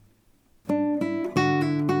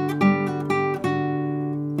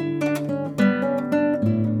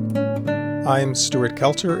I'm Stuart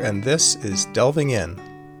Kelter, and this is Delving In.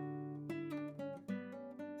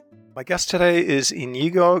 My guest today is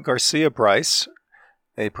Inigo Garcia Bryce,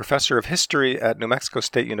 a professor of history at New Mexico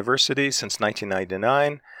State University since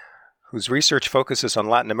 1999, whose research focuses on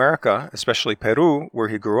Latin America, especially Peru, where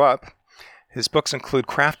he grew up. His books include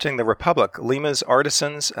Crafting the Republic, Lima's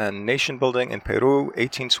Artisans and Nation Building in Peru,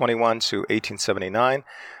 1821 to 1879,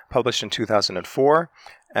 published in 2004,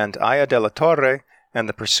 and Aya de la Torre and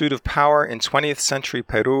the Pursuit of Power in 20th Century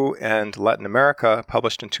Peru and Latin America,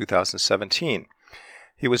 published in 2017.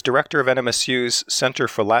 He was director of NMSU's Center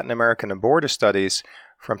for Latin American and Border Studies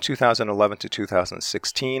from 2011 to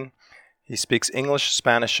 2016. He speaks English,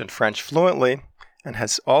 Spanish, and French fluently, and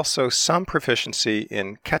has also some proficiency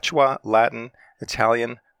in Quechua, Latin,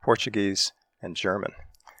 Italian, Portuguese, and German.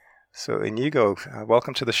 So Inigo,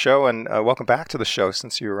 welcome to the show, and welcome back to the show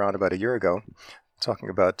since you were on about a year ago, talking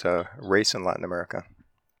about race in Latin America.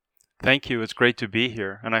 Thank you. It's great to be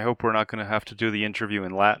here, and I hope we're not going to have to do the interview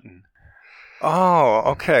in Latin. Oh,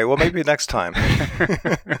 okay. Well, maybe next time.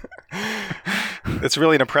 It's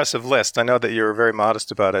really an impressive list. I know that you're very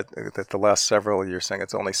modest about it, that the last several you're saying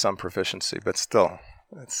it's only some proficiency, but still,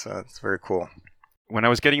 it's very cool. When I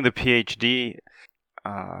was getting the PhD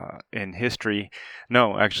in history,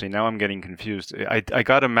 no, actually, now I'm getting confused. I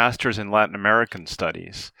got a master's in Latin American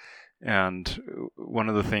studies, and one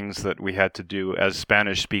of the things that we had to do as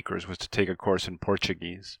Spanish speakers was to take a course in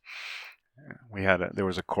Portuguese. There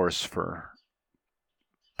was a course for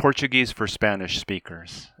Portuguese for Spanish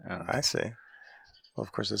speakers. I see. Well,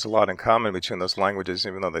 of course, there's a lot in common between those languages,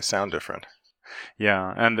 even though they sound different.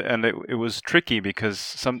 Yeah, and it was tricky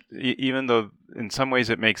because even though in some ways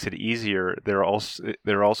it makes it easier, there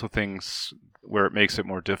are also things where it makes it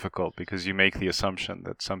more difficult because you make the assumption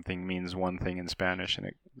that something means one thing in Spanish and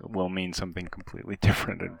it will mean something completely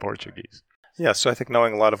different in Portuguese. Yeah, so I think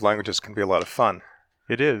knowing a lot of languages can be a lot of fun.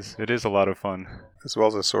 It is a lot of fun. As well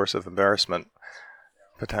as a source of embarrassment,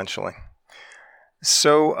 potentially.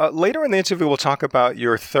 So later in the interview, we'll talk about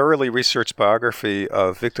your thoroughly researched biography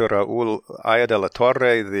of Victor Raúl Aya de la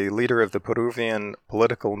Torre, the leader of the Peruvian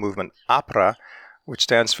political movement APRA, which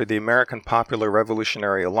stands for the American Popular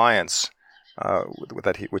Revolutionary Alliance,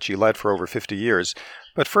 which he led for over 50 years.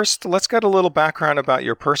 But first, let's get a little background about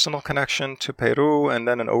your personal connection to Peru, and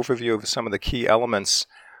then an overview of some of the key elements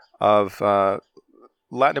of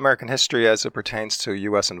Latin American history as it pertains to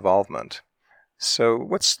U.S. involvement. So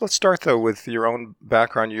let's start, though, with your own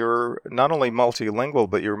background. You're not only multilingual,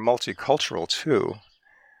 but you're multicultural, too.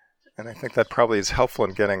 And I think that probably is helpful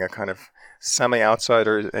in getting a kind of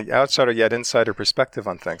outsider yet insider perspective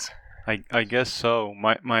on things. I guess so.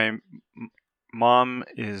 My mom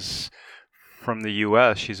is from the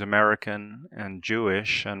U.S. She's American and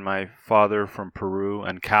Jewish, and my father from Peru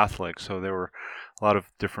and Catholic. So there were a lot of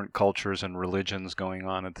different cultures and religions going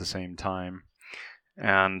on at the same time.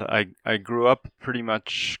 And I grew up pretty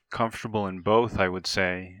much comfortable in both, I would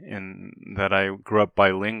say, in that I grew up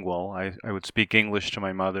bilingual. I would speak English to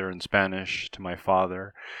my mother and Spanish to my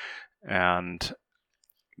father. And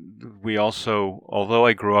we also, although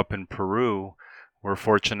I grew up in Peru, were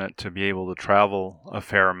fortunate to be able to travel a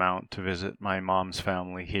fair amount to visit my mom's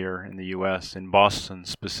family here in the U.S., in Boston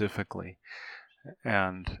specifically.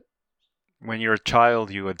 And when you're a child,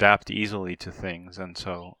 you adapt easily to things. And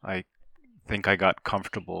so I think I got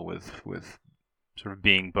comfortable with sort of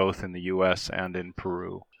being both in the U.S. and in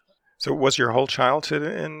Peru. So was your whole childhood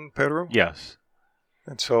in Peru? Yes.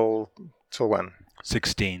 Until when?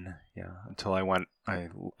 16, yeah. Until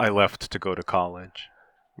I left to go to college.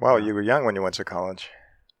 Wow, you were young when you went to college.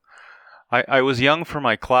 I was young for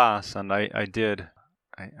my class, and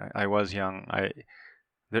I was young.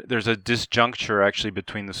 There's a disjuncture actually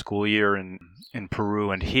between the school year in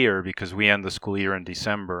Peru and here, because we end the school year in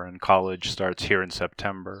December and college starts here in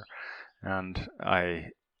September. And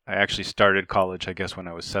I actually started college, I guess, when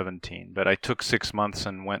I was 17. But I took 6 months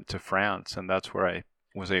and went to France, and that's where I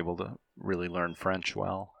was able to really learn French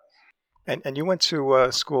well. And you went to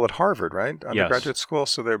school at Harvard, right? Undergraduate Yes. school,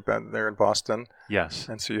 so they're in Boston. Yes.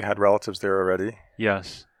 And so you had relatives there already.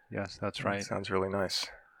 Yes, that's right. That sounds really nice.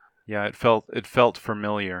 Yeah, it felt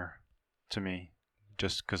familiar to me,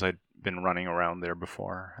 just because I'd been running around there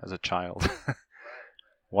before as a child,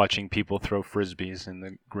 watching people throw frisbees in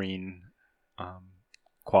the green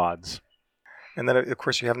quads. And then, of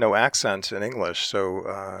course, you have no accent in English, so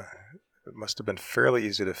it must have been fairly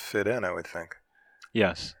easy to fit in, I would think.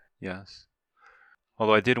 Yes.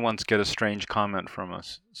 Although I did once get a strange comment from a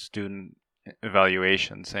student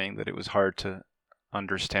evaluation saying that it was hard to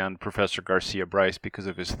understand Professor Garcia Bryce because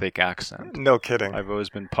of his thick accent. No kidding. I've always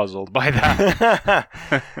been puzzled by that.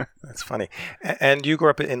 That's funny. And you grew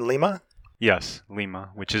up in Lima? Yes, Lima,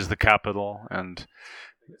 which is the capital and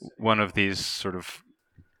one of these sort of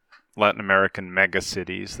Latin American mega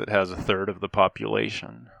cities that has a third of the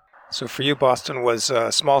population. So for you, Boston was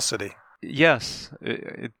a small city. Yes,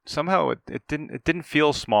 it didn't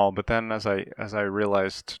feel small, but then as I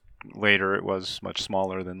realized later, it was much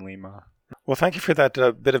smaller than Lima. Well, thank you for that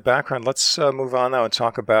bit of background. Let's move on now and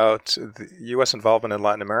talk about the U.S. involvement in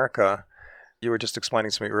Latin America. You were just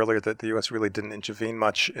explaining to me earlier that the U.S. really didn't intervene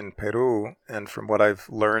much in Peru, and from what I've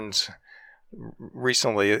learned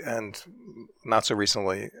recently and not so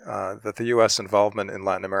recently, that the U.S. involvement in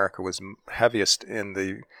Latin America was heaviest in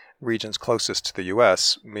the regions closest to the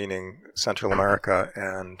U.S., meaning Central America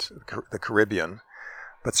and the Caribbean.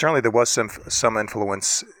 But certainly there was some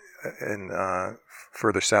influence in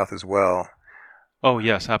further south as well. Oh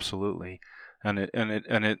yes, absolutely, and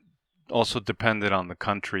it also depended on the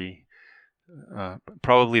country.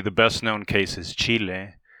 Probably the best known case is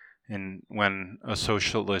Chile, when a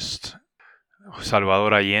socialist,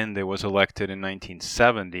 Salvador Allende, was elected in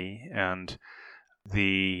 1970, and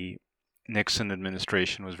the Nixon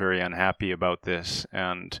administration was very unhappy about this,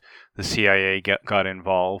 and the CIA got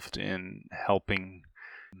involved in helping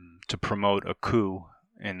to promote a coup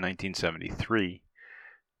in 1973,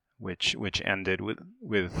 which ended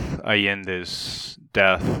with Allende's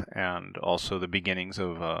death and also the beginnings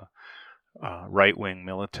of a right-wing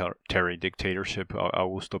military dictatorship,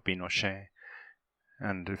 Augusto Pinochet.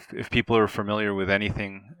 And if people are familiar with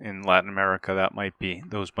anything in Latin America,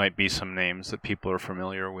 those might be some names that people are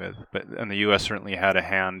familiar with. And the U.S. certainly had a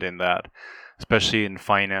hand in that, especially in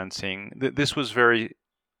financing. This was very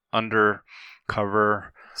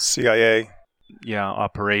undercover CIA,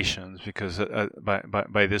 operations, because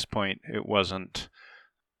by this point it wasn't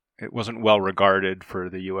well regarded for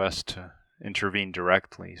the U.S. to intervene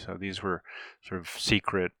directly. So these were sort of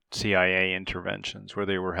secret CIA interventions where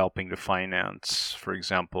they were helping to finance, for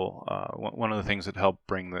example, one of the things that helped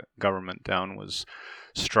bring the government down was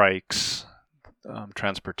strikes,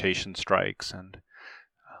 transportation strikes, and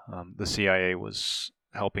the CIA was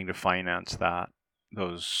helping to finance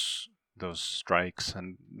those strikes,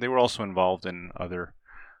 and they were also involved in other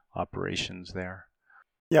operations there.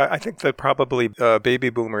 Yeah, I think that probably baby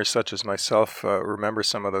boomers such as myself remember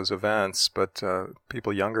some of those events, but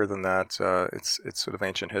people younger than that, it's sort of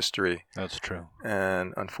ancient history. That's true.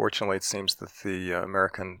 And unfortunately, it seems that the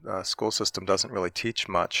American school system doesn't really teach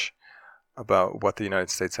much about what the United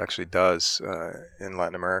States actually does in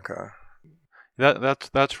Latin America.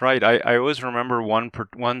 That's right. I always remember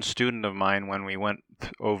one student of mine when we went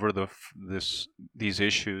over these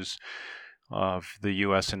issues of the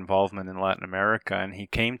U.S. involvement in Latin America, and he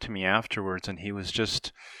came to me afterwards, and he was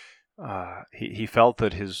just he felt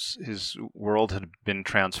that his world had been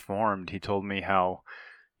transformed. He told me how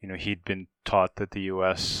he'd been taught that the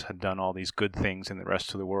U.S. had done all these good things in the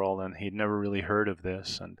rest of the world, and he'd never really heard of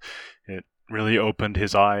this, and it really opened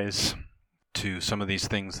his eyes to some of these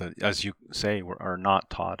things that, as you say, are not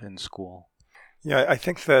taught in school. Yeah, I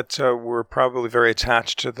think that we're probably very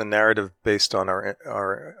attached to the narrative based on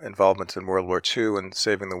our involvement in World War II and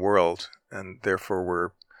saving the world, and therefore we're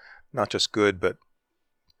not just good, but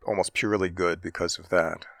almost purely good because of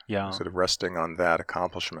that. Yeah. Sort of resting on that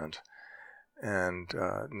accomplishment and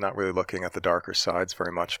not really looking at the darker sides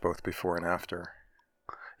very much, both before and after.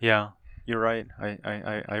 Yeah, you're right.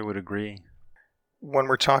 I would agree. When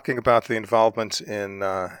we're talking about the involvement in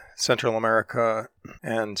Central America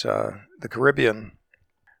and the Caribbean,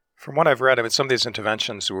 from what I've read, I mean, some of these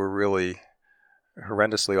interventions were really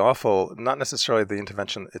horrendously awful, not necessarily the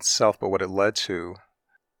intervention itself, but what it led to.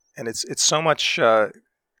 And it's so much, the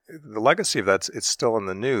legacy of that, it's still in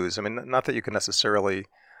the news. I mean, not that you can necessarily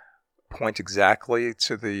point exactly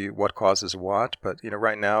to what causes what, but,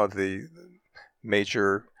 right now the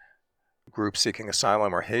major group seeking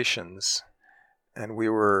asylum are Haitians. And we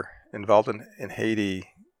were involved in Haiti,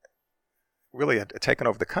 really had taken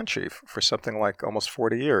over the country for something like almost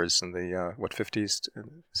 40 years in the, 50s,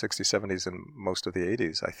 60s, 70s, and most of the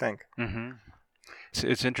 80s, I think. Mm-hmm.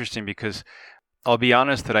 It's interesting because I'll be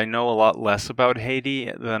honest that I know a lot less about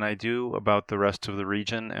Haiti than I do about the rest of the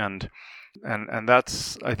region, and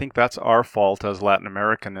I think that's our fault as Latin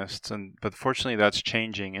Americanists, but fortunately that's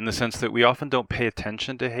changing in the sense that we often don't pay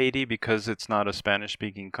attention to Haiti because it's not a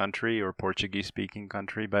Spanish-speaking country or Portuguese-speaking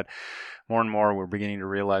country, but more and more we're beginning to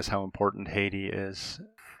realize how important Haiti is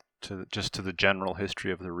to the general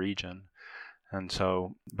history of the region. And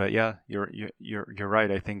so, but yeah, you're right.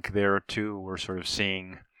 I think there too we're sort of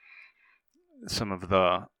seeing some of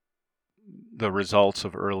the results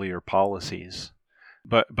of earlier policies.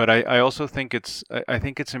 But I also think it's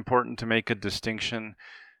important to make a distinction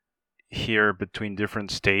here between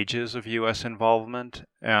different stages of U.S. involvement,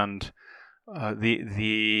 and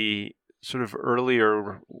the sort of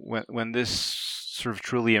earlier when this sort of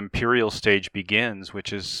truly imperial stage begins,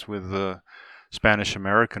 which is with the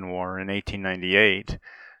Spanish-American War in 1898,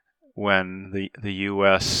 when the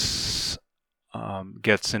U.S.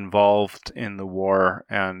 Gets involved in the war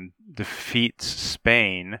and defeats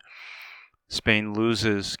Spain. Spain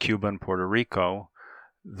loses Cuba and Puerto Rico.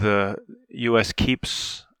 The U.S.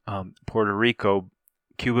 keeps Puerto Rico.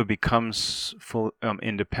 Cuba becomes full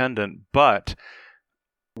independent, but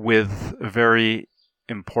with a very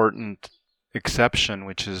important exception,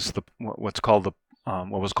 which is what was called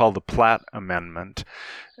the Platt Amendment,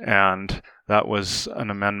 and that was an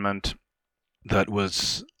amendment that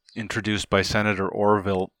was introduced by Senator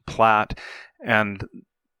Orville Platt, and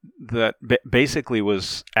that basically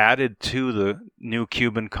was added to the new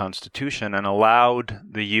Cuban Constitution and allowed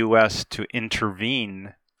the U.S. to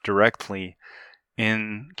intervene directly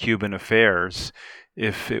in Cuban affairs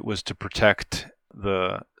if it was to protect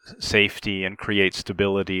the safety and create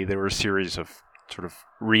stability. There were a series of sort of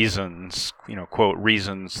reasons, quote,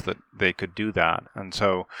 reasons that they could do that. And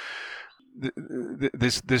so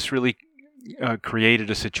this really created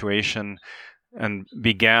a situation and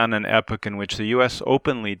began an epoch in which the U.S.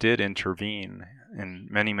 openly did intervene in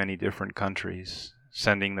many, many different countries,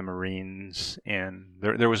 sending the Marines in.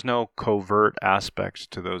 There was no covert aspect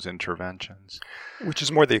to those interventions. Which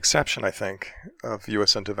is more the exception, I think, of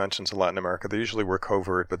U.S. interventions in Latin America. They usually were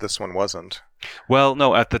covert, but this one wasn't. Well,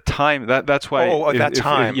 no, at the time, that's why... Oh, at that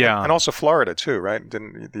time. Yeah. And also Florida, too, right?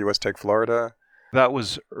 Didn't the U.S. take Florida? That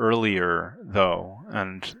was earlier, though,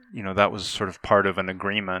 and that was sort of part of an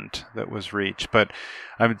agreement that was reached. But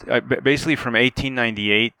basically from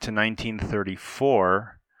 1898 to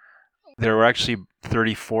 1934, there were actually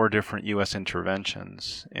 34 different U.S.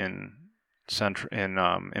 interventions in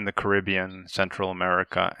the Caribbean, Central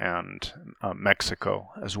America, and Mexico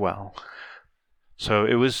as well. So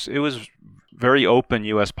it was very open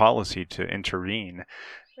U.S. policy to intervene,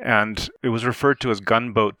 and it was referred to as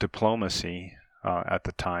gunboat diplomacy. At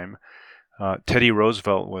the time, Teddy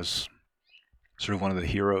Roosevelt was sort of one of the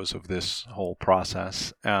heroes of this whole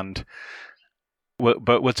process. And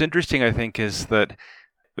but what's interesting, I think, is that,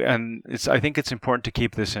 and I think it's important to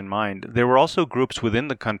keep this in mind, there were also groups within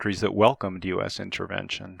the countries that welcomed U.S.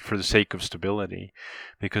 intervention for the sake of stability,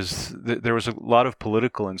 because there was a lot of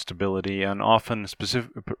political instability, and often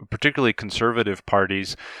particularly conservative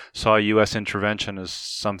parties saw U.S. intervention as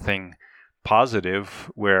something positive,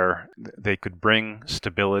 where they could bring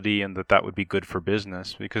stability and that would be good for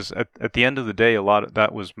business. Because at the end of the day, a lot of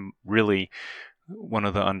that was really one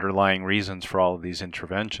of the underlying reasons for all of these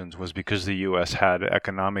interventions, was because the U.S. had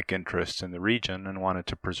economic interests in the region and wanted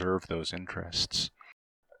to preserve those interests.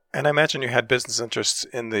 And I imagine you had business interests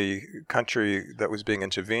in the country that was being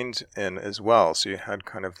intervened in as well. So you had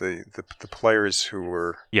kind of the players who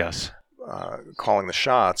were calling the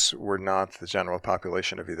shots were not the general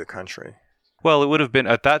population of either country. Well, it would have been,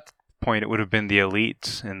 at that point, it would have been the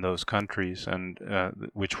elites in those countries, and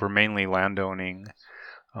which were mainly landowning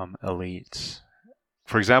elites.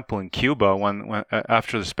 For example, in Cuba, when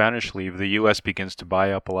after the Spanish leave, the U.S. begins to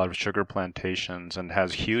buy up a lot of sugar plantations and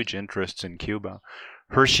has huge interests in Cuba.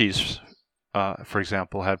 Hershey's, for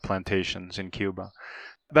example, had plantations in Cuba.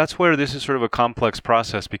 That's where this is sort of a complex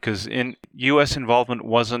process, because in U.S. involvement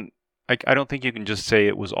wasn't, I don't think you can just say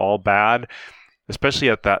it was all bad,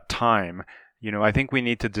 especially at that time. I think we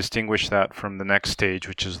need to distinguish that from the next stage,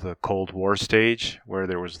 which is the Cold War stage, where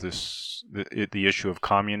there was the issue of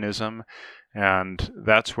communism, and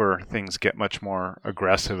that's where things get much more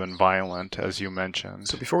aggressive and violent, as you mentioned.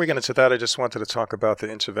 So before we get into that, I just wanted to talk about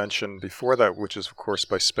the intervention before that, which is, of course,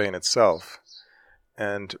 by Spain itself.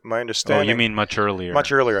 And my understanding... Oh, you mean much earlier.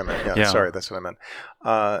 Much earlier, I meant. Yeah. Sorry, that's what I meant.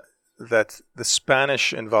 That the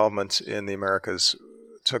Spanish involvement in the Americas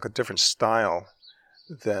took a different style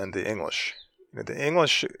than the English. The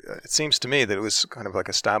English, it seems to me that it was kind of like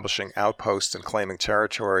establishing outposts and claiming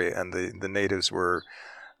territory, and the natives were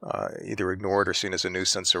either ignored or seen as a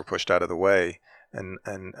nuisance or pushed out of the way, and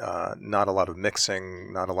not a lot of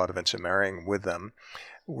mixing, not a lot of intermarrying with them.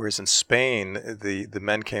 Whereas in Spain, the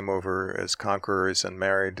men came over as conquerors and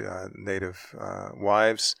married native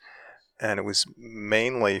wives, and it was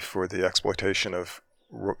mainly for the exploitation of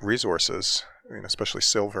resources, especially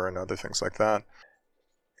silver and other things like that.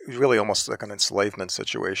 It was really almost like an enslavement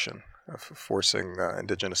situation of forcing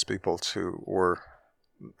indigenous people to, or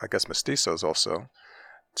I guess mestizos also,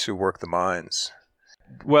 to work the mines.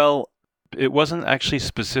 Well, it wasn't actually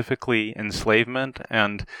specifically enslavement,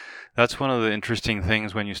 and that's one of the interesting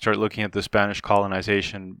things when you start looking at the Spanish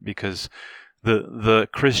colonization, because the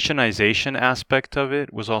Christianization aspect of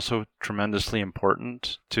it was also tremendously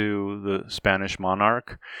important to the Spanish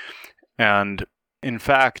monarch. And in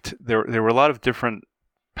fact, there were a lot of different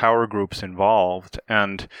power groups involved.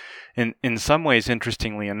 And in some ways,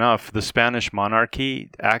 interestingly enough, the Spanish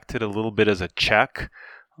monarchy acted a little bit as a check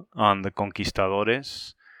on the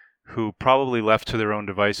conquistadores, who probably left to their own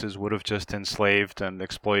devices would have just enslaved and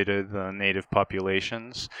exploited the native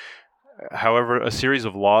populations. However, a series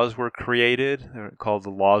of laws were created called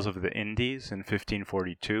the Laws of the Indies in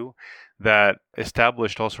 1542 that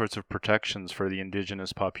established all sorts of protections for the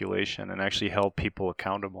indigenous population and actually held people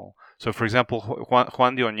accountable. So, for example,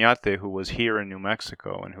 Juan de Oñate, who was here in New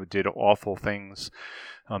Mexico and who did awful things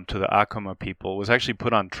to the Acoma people, was actually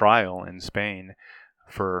put on trial in Spain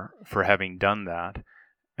for having done that.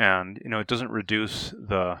 And, it doesn't reduce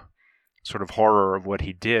the sort of horror of what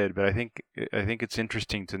he did, but I think it's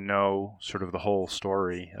interesting to know sort of the whole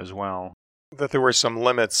story as well. That there were some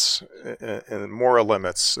limits, moral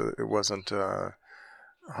limits. It wasn't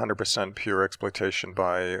 100% pure exploitation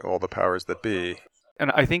by all the powers that be.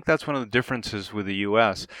 And I think that's one of the differences with the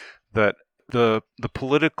U.S., that the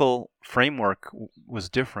political framework was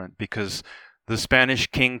different because the Spanish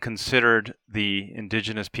king considered the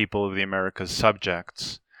indigenous people of the Americas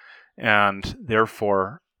subjects, and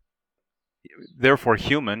therefore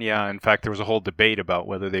human. Yeah, in fact, there was a whole debate about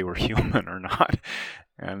whether they were human or not.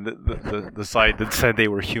 And the side that said they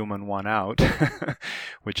were human won out,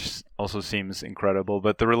 which also seems incredible.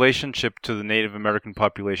 But the relationship to the Native American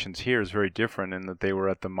populations here is very different in that they were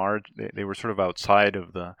at the margin. They were sort of outside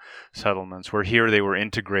of the settlements, where here they were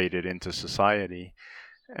integrated into society.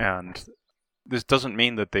 And this doesn't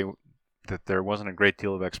mean that there wasn't a great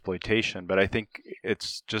deal of exploitation, but I think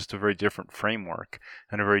it's just a very different framework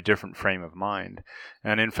and a very different frame of mind.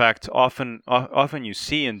 And in fact, often you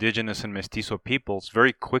see indigenous and mestizo peoples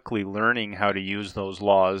very quickly learning how to use those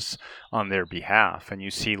laws on their behalf. And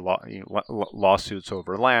you see lawsuits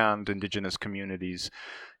over land, indigenous communities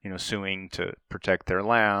suing to protect their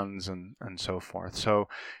lands and so forth. So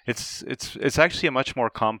it's actually a much more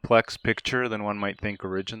complex picture than one might think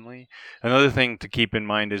originally. Another thing to keep in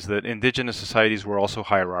mind is that indigenous societies were also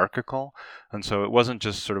hierarchical, and so it wasn't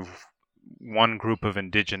just sort of one group of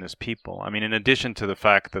indigenous people. I mean, in addition to the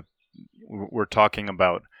fact that we're talking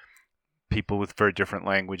about people with very different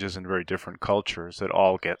languages and very different cultures that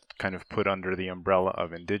all get kind of put under the umbrella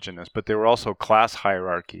of indigenous, but there were also class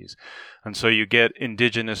hierarchies. And so you get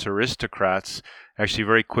indigenous aristocrats actually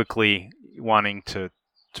very quickly wanting to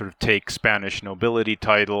sort of take Spanish nobility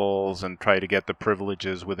titles and try to get the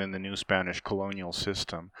privileges within the new Spanish colonial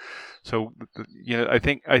system. So, I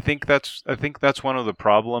think that's one of the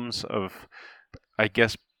problems of, I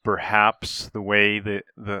guess, perhaps the way that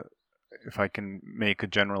if I can make a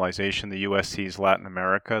generalization, the U.S. sees Latin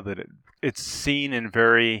America, that it's seen in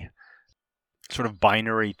very sort of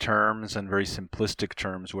binary terms and very simplistic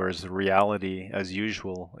terms, whereas the reality, as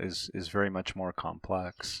usual, is very much more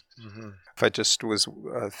complex. Mm-hmm. If I just was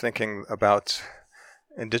thinking about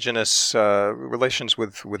indigenous relations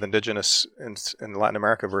with indigenous in Latin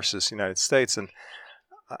America versus the United States, and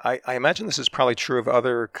I imagine this is probably true of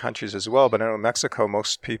other countries as well, but I know in Mexico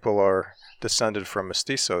most people are descended from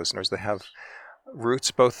mestizos. In other words, they have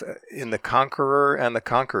roots both in the conqueror and the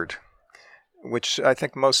conquered, which I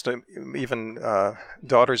think most, even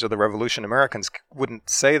daughters of the Revolution Americans wouldn't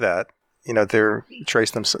say that. They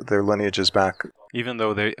trace their lineages back. Even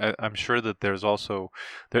though I'm sure that there's also,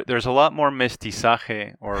 there's a lot more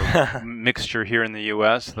mestizaje or mixture here in the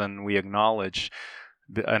U.S. than we acknowledge.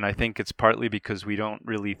 And I think it's partly because we don't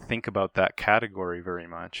really think about that category very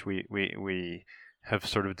much. We have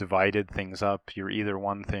sort of divided things up. You're either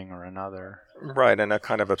one thing or another. Right, and a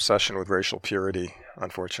kind of obsession with racial purity,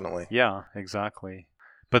 unfortunately. Yeah, exactly.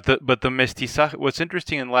 But the mestizaje, what's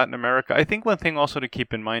interesting in Latin America, I think one thing also to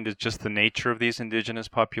keep in mind is just the nature of these indigenous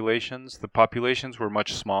populations. The populations were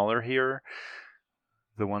much smaller here,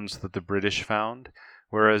 the ones that the British found.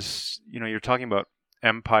 Whereas, you're talking about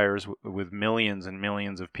empires with millions and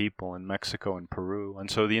millions of people in Mexico and Peru. And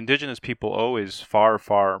so the indigenous people always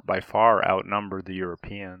by far outnumbered the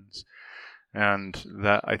Europeans. And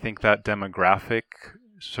that, I think that demographic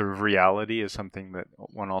sort of reality is something that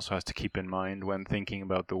one also has to keep in mind when thinking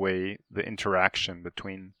about the interaction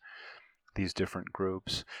between these different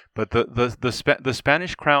groups. But the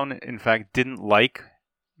Spanish crown, in fact, didn't like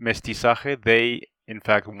mestizaje. They, in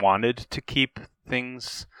fact, wanted to keep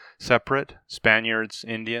things separate, Spaniards,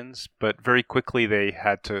 Indians, but very quickly they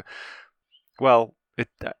had to,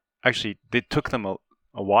 it took them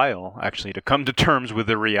a while, actually, to come to terms with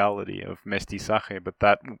the reality of mestizaje, but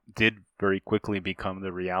that did very quickly become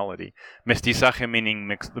the reality. Mestizaje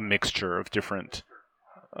meaning the mixture of different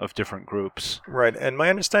groups. Right, and my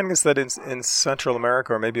understanding is that in Central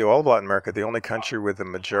America, or maybe all of Latin America, the only country with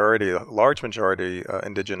a large majority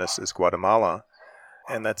indigenous is Guatemala,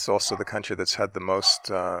 and that's also the country that's had the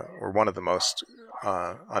most, or one of the most,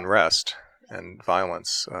 unrest and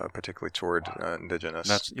violence, particularly toward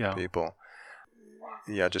indigenous people.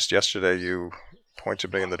 Yeah, just yesterday you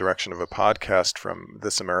pointed me in the direction of a podcast from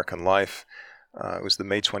This American Life. It was the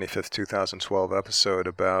May 25th, 2012 episode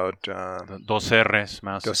about the Dos R's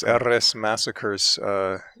massacre. Dos R's massacres.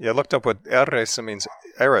 I looked up what R's means,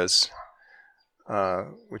 eras,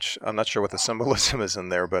 which I'm not sure what the symbolism is in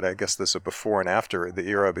there, but I guess there's a before and after, the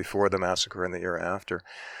era before the massacre and the era after.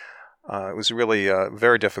 It was really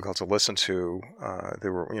very difficult to listen to.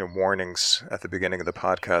 There were, warnings at the beginning of the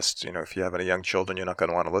podcast. If you have any young children, you're not going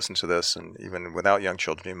to want to listen to this, and even without young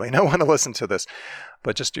children, you may not want to listen to this.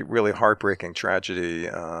 But just a really heartbreaking tragedy,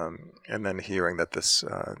 and then hearing that this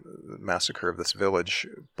massacre of this village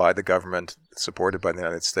by the government, supported by the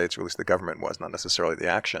United States, or at least the government was, not necessarily the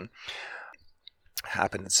action,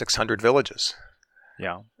 happened in 600 villages.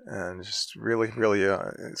 Yeah. And just really, really,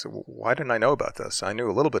 so why didn't I know about this? I knew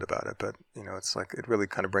a little bit about it, but, it's like it really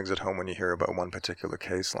kind of brings it home when you hear about one particular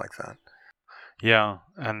case like that. Yeah,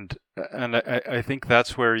 and I think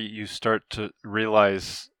that's where you start to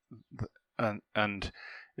realize, and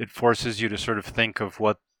it forces you to sort of think of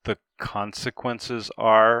what the consequences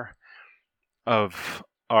are of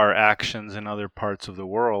our actions in other parts of the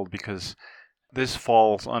world, because this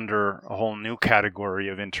falls under a whole new category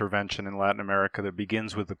of intervention in Latin America that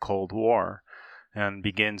begins with the Cold War and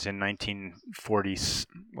begins in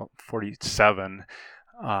 1947.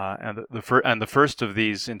 And the first of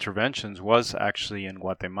these interventions was actually in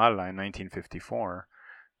Guatemala in 1954.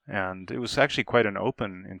 And it was actually quite an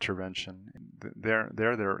open intervention. There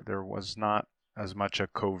was not as much a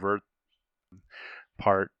covert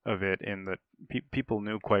part of it, in that people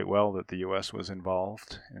knew quite well that the U.S. was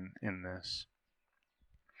involved in this.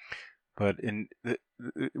 But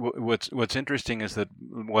what's interesting is that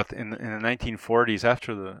in the 1940s,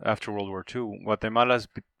 after World War II, Guatemala's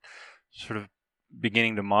sort of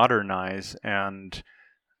beginning to modernize, and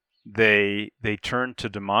they turned to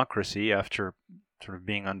democracy after sort of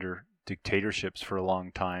being under dictatorships for a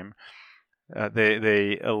long time.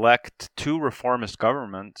 They elect two reformist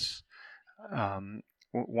governments,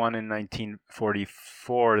 one in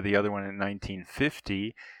 1944, the other one in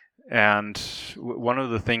 1950. And one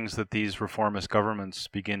of the things that these reformist governments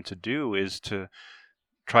begin to do is to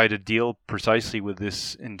try to deal precisely with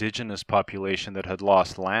this indigenous population that had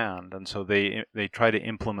lost land. And so they try to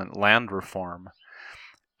implement land reform.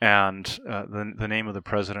 And the name of the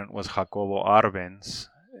president was Jacobo Arbenz.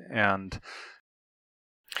 And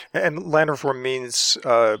land reform means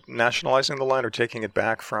nationalizing the land or taking it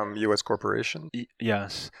back from U.S. corporations?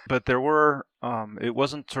 Yes, but there were. It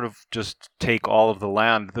wasn't sort of just take all of the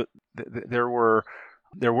land. There were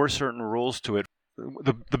certain rules to it.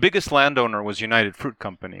 The biggest landowner was United Fruit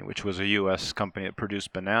Company, which was a U.S. company that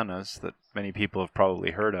produced bananas that many people have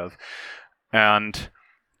probably heard of, and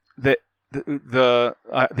the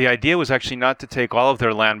idea was actually not to take all of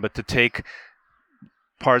their land, but to take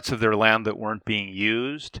parts of their land that weren't being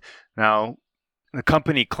used. Now, the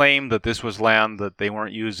company claimed that this was land that they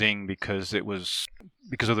weren't using because of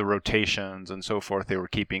the rotations and so forth. They were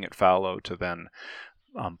keeping it fallow to then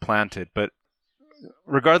plant it. But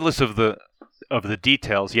regardless of the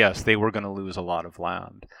details, yes, they were going to lose a lot of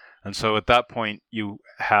land. And so at that point, you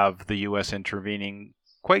have the U.S. intervening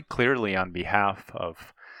quite clearly on behalf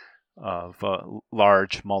of a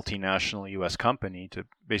large multinational U.S. company to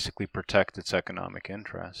basically protect its economic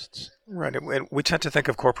interests. Right. And we tend to think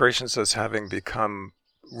of corporations as having become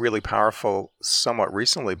really powerful somewhat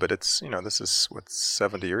recently, but it's, this is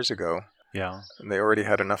 70 years ago. Yeah. And they already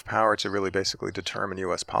had enough power to really basically determine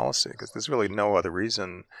U.S. policy, because there's really no other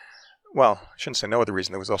reason. Well, I shouldn't say no other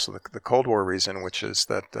reason. There was also the Cold War reason, which is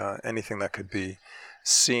that anything that could be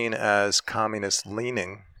seen as communist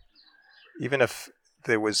leaning, even if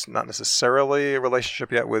there was not necessarily a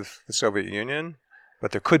relationship yet with the Soviet Union,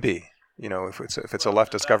 but there could be, if it's a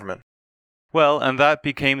leftist government. Well, and that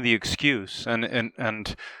became the excuse,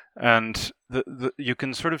 and you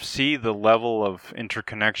can sort of see the level of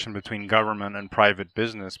interconnection between government and private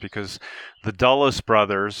business, because the Dulles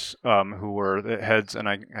brothers, who were the heads, and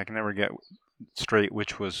I can never get straight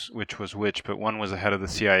which was which, but one was the head of the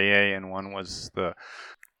CIA and one was the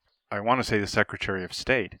Secretary of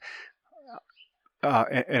State.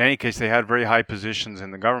 in any case, they had very high positions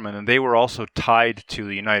in the government, and they were also tied to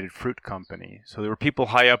the United Fruit Company. So there were people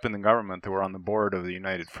high up in the government that were on the board of the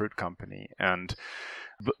United Fruit Company. And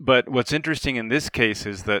but what's interesting in this case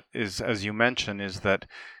is that, as you mentioned, is that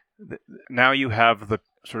now you have the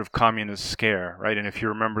sort of communist scare, right? And if you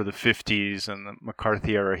remember the 50s and the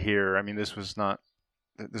McCarthy era here, I mean, this was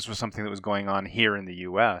something that was going on here in the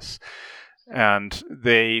U.S. And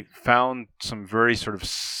they found some very sort of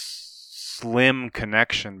slim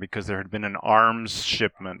connection because there had been an arms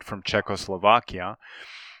shipment from Czechoslovakia,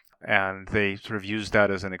 and they sort of used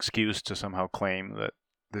that as an excuse to somehow claim that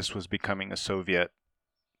this was becoming a Soviet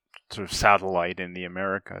sort of satellite in the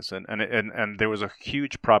Americas. And there was a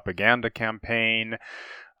huge propaganda campaign.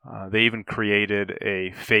 They even created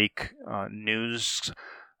a fake news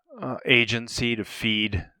agency to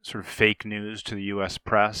feed sort of fake news to the U.S.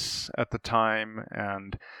 press at the time.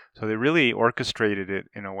 And so they really orchestrated it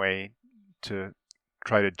in a way to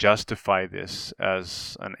try to justify this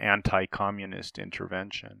as an anti-communist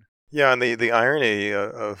intervention. Yeah, and the irony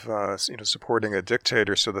of supporting a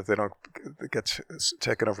dictator so that they don't get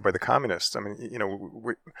taken over by the communists. I mean,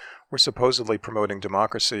 we're supposedly promoting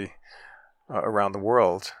democracy around the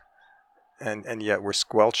world, and yet we're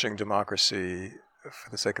squelching democracy for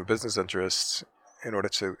the sake of business interests in order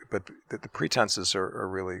to. But the pretenses are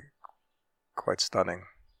really quite stunning.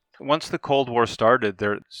 Once the Cold War started,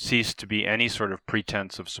 there ceased to be any sort of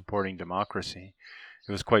pretense of supporting democracy.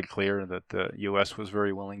 It was quite clear that the U.S. was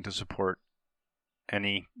very willing to support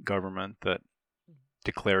any government that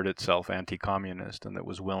declared itself anti-communist and that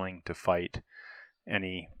was willing to fight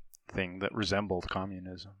anything that resembled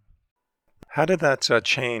communism. How did that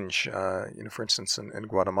change? For instance, in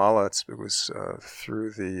Guatemala, it was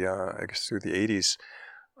through the 80s.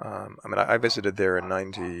 I visited there in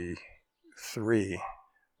 '93.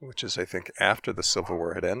 Which is, I think, after the Civil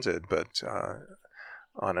War had ended, but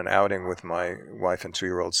on an outing with my wife and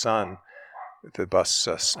 2-year-old son, the bus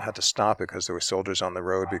had to stop because there were soldiers on the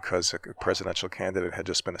road because a presidential candidate had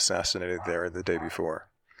just been assassinated there the day before.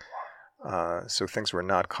 So things were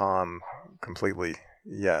not calm completely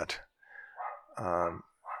yet.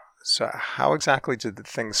 So how exactly did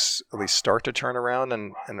things at least start to turn around,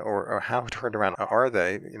 or how turned around are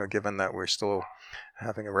they, given that we're still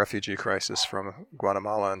having a refugee crisis from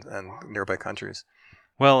Guatemala and nearby countries?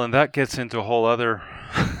 Well, and that gets into a whole other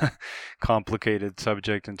complicated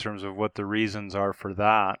subject in terms of what the reasons are for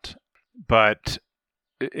that. But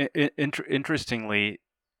interestingly,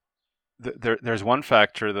 there's one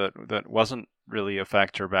factor that wasn't really a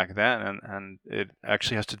factor back then, and it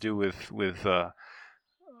actually has to do with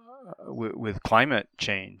climate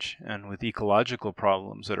change and with ecological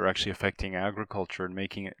problems that are actually affecting agriculture and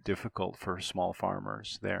making it difficult for small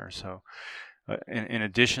farmers there. So in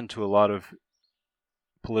addition to a lot of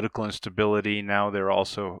political instability, now there are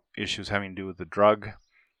also issues having to do with the drug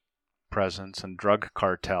presence and drug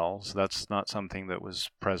cartels. That's not something that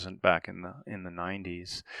was present back in the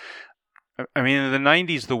 90s. I mean, in the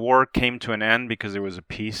 90s, the war came to an end because there was a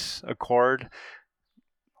peace accord.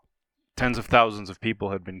 Tens of thousands of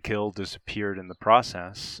people had been killed, disappeared in the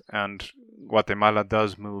process, and Guatemala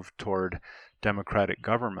does move toward democratic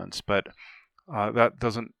governments, but that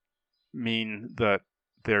doesn't mean that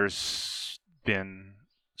there's been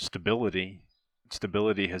stability.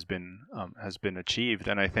 Stability has been achieved,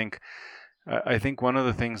 and I think one of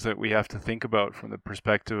the things that we have to think about from the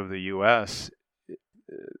perspective of the U.S.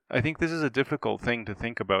 I think this is a difficult thing to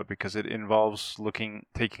think about because it involves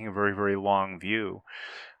taking a very, very long view,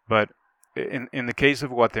 but in the case of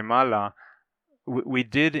Guatemala, we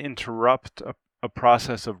did interrupt a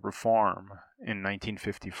process of reform in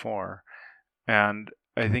 1954, and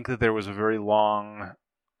I think that there was a very long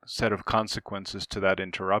set of consequences to that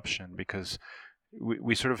interruption because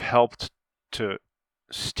we sort of helped to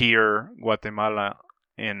steer Guatemala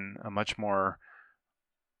in a much more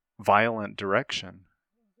violent direction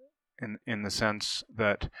in the sense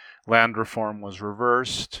that land reform was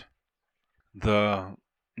reversed, the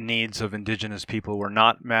needs of indigenous people were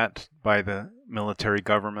not met by the military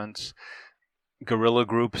governments. Guerrilla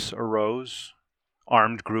groups arose,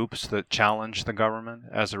 armed groups that challenged the government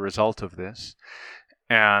as a result of this.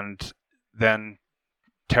 And then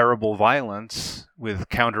terrible violence with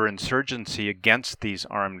counterinsurgency against these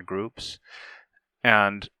armed groups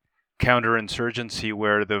and counterinsurgency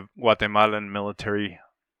where the Guatemalan military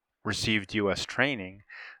received U.S. training.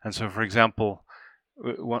 And so, for example,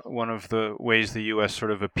 one of the ways the U.S.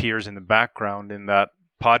 sort of appears in the background in that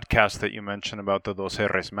podcast that you mentioned about the Dos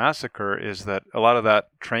Eres massacre is that a lot of that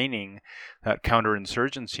training, that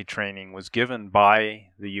counterinsurgency training, was given by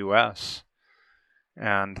the U.S.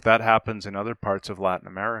 And that happens in other parts of Latin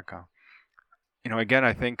America. again,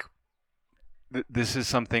 I think this is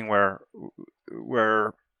something where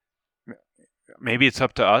maybe it's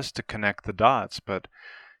up to us to connect the dots, but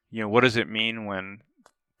what does it mean when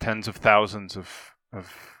tens of thousands of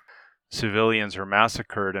civilians are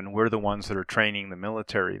massacred, and we're the ones that are training the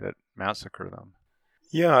military that massacre them?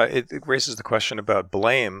 Yeah, it raises the question about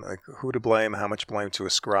blame, like who to blame, how much blame to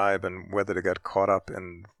ascribe, and whether to get caught up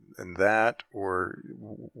in that, or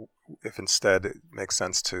if instead it makes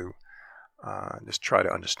sense to just try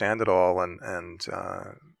to understand it all and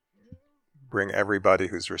bring everybody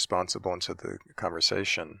who's responsible into the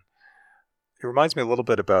conversation. It reminds me a little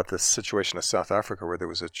bit about the situation of South Africa, where there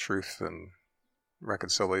was a Truth and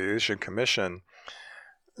Reconciliation Commission,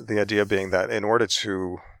 the idea being that in order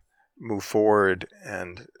to move forward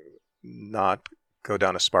and not go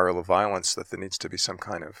down a spiral of violence, that there needs to be some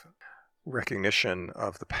kind of recognition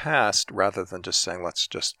of the past rather than just saying, let's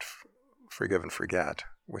just forgive and forget,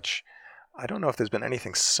 which I don't know if there's been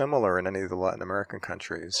anything similar in any of the Latin American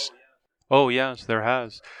countries. Oh yes, there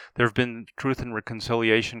has. There have been Truth and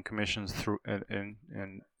Reconciliation Commissions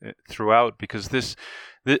throughout, because this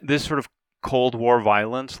sort of Cold War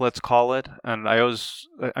violence, let's call it. And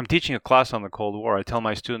I'm teaching a class on the Cold War. I tell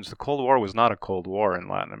my students the Cold War was not a Cold War in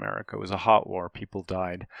Latin America. It was a hot war. People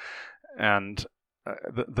died. And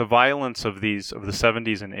the violence of the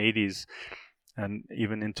 70s and 80s and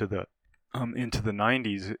even into the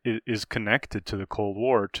 90s is connected to the Cold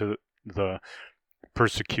War, to the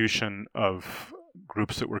persecution of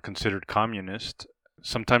groups that were considered communist.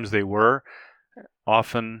 Sometimes they were,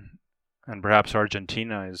 often, and perhaps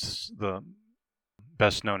Argentina is the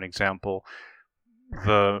best known example,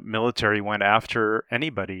 the military went after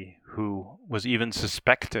anybody who was even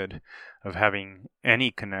suspected of having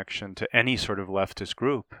any connection to any sort of leftist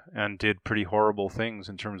group, and did pretty horrible things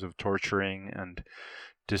in terms of torturing and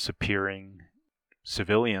disappearing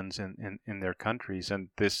civilians in their countries. And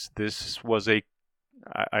this was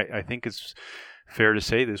I think it's fair to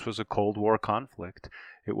say this was a Cold War conflict.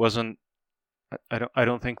 It wasn't. I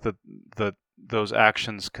don't think that those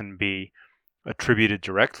actions can be attributed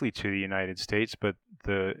directly to the United States, but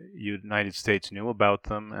the United States knew about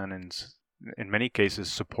them and in many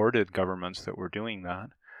cases supported governments that were doing that.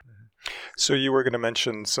 So you were going to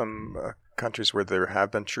mention some countries where there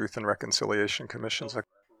have been Truth and Reconciliation Commissions?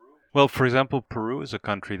 Well, for example, Peru is a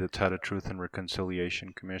country that's had a Truth and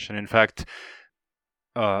Reconciliation Commission. In fact,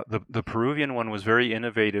 the Peruvian one was very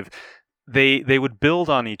innovative. They would build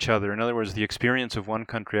on each other. In other words, the experience of one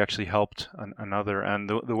country actually helped another. And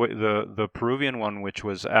the Peruvian one, which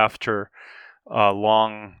was after a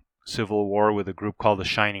long civil war with a group called the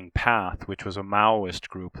Shining Path, which was a Maoist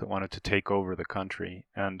group that wanted to take over the country.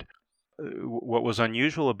 And what was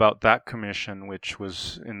unusual about that commission, which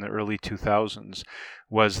was in the early 2000s,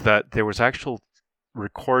 was that there was actual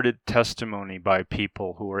recorded testimony by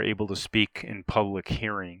people who were able to speak in public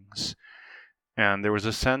hearings. And there was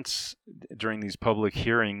a sense during these public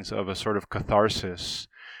hearings of a sort of catharsis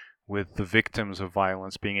with the victims of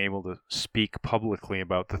violence being able to speak publicly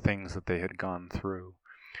about the things that they had gone through.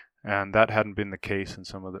 And that hadn't been the case in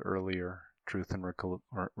some of the earlier Truth and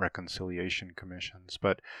Reconciliation Commissions.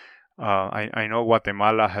 But I know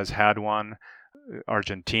Guatemala has had one.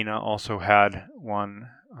 Argentina also had one.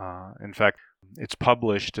 In fact, it's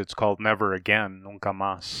published. It's called Never Again, Nunca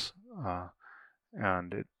Más.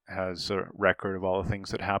 And it has a record of all the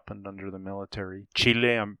things that happened under the military.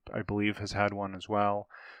 Chile, I believe, has had one as well.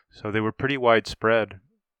 So they were pretty widespread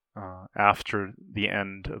after the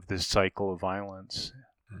end of this cycle of violence.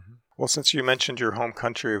 Mm-hmm. Well, since you mentioned your home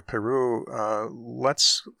country of Peru,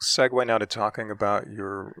 let's segue now to talking about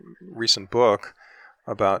your recent book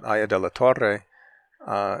about Aya de la Torre.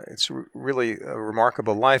 It's really a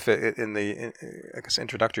remarkable life. In the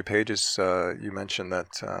introductory pages, you mentioned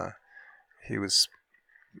that he was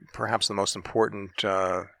perhaps the most important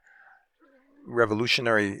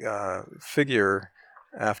revolutionary figure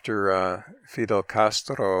after Fidel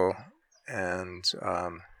Castro and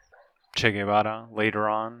Che Guevara later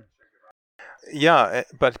on. Yeah,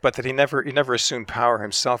 but that he never assumed power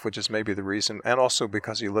himself, which is maybe the reason, and also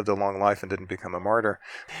because he lived a long life and didn't become a martyr,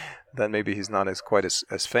 then maybe he's not quite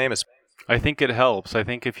as famous. I think it helps. I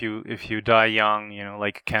think if you die young,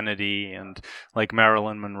 like Kennedy and like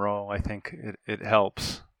Marilyn Monroe, I think it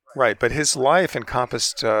helps. Right, but his life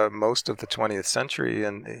encompassed most of the 20th century,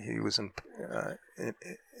 and he was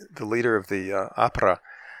the leader of the APRA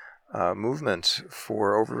movement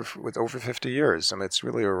with over 50 years. I mean, it's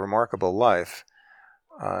really a remarkable life,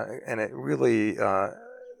 and it really,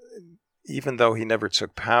 even though he never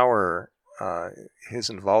took power, his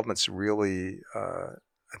involvement's really.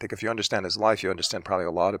 I think if you understand his life, you understand probably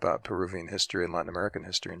a lot about Peruvian history and Latin American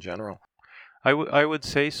history in general. I would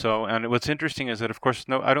say so. And what's interesting is that, of course,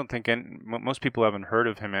 no, I don't think most people haven't heard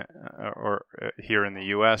of him here in the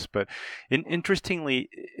U.S. But interestingly,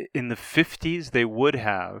 in the 50s, they would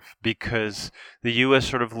have, because the U.S.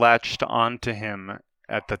 sort of latched onto him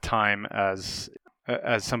at the time as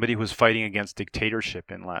somebody who was fighting against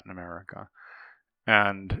dictatorship in Latin America.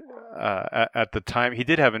 And at the time, he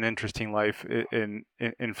did have an interesting life.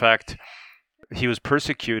 In fact, he was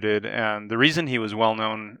persecuted, and the reason he was well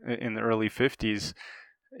known in the early 50s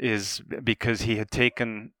is because he had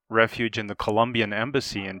taken refuge in the Colombian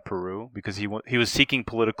embassy in Peru because he was seeking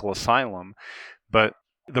political asylum, but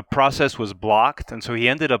the process was blocked, and so he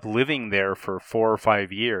ended up living there for 4 or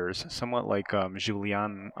 5 years, somewhat like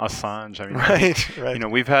Julian Assange. I mean, right.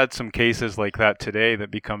 We've had some cases like that today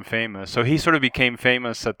that become famous. So he sort of became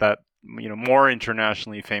famous at that, more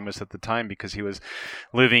internationally famous at the time because he was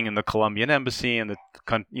living in the Colombian embassy, and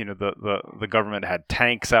the government had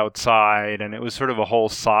tanks outside, and it was sort of a whole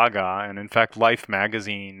saga. And in fact, Life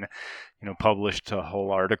magazine, published a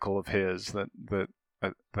whole article of his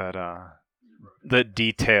that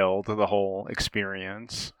detailed the whole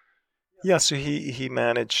experience. Yeah, so he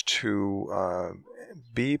managed to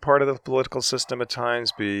be part of the political system at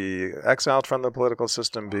times, be exiled from the political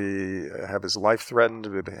system, have his life threatened,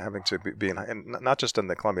 having to be not just in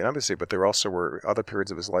the Colombian embassy, but there also were other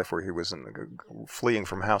periods of his life where he was fleeing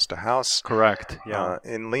from house to house. Correct. Yeah.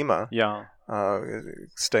 In Lima. Yeah.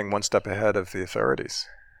 Staying one step ahead of the authorities.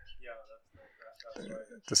 Yeah, that's right.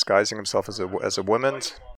 Disguising himself as a woman.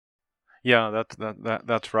 Yeah,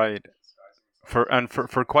 that's right.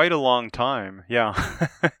 For quite a long time, yeah.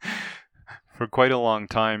 For quite a long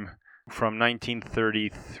time, from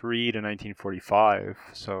 1933 to 1945.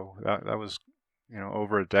 So that was,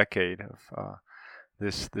 over a decade of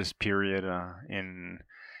this period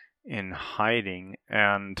in hiding.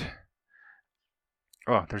 And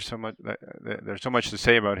there's so much to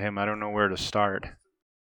say about him. I don't know where to start.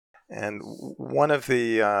 And one of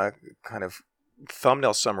the kind of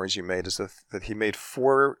thumbnail summaries you made is that he made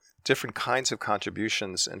 4 different kinds of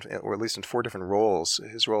contributions, or at least in 4 different roles.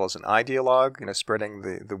 His role as an ideologue, spreading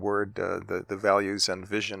the word, the values and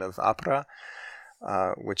vision of APRA,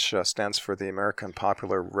 which stands for the American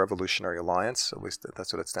Popular Revolutionary Alliance. At least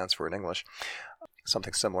that's what it stands for in English.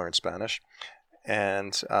 Something similar in Spanish.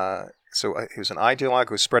 And so he was an ideologue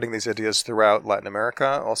who was spreading these ideas throughout Latin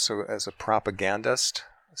America, also as a propagandist.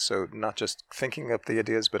 So not just thinking up the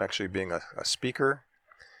ideas, but actually being a speaker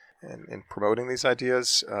and promoting these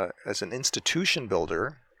ideas, as an institution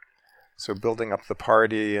builder. So building up the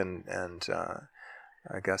party and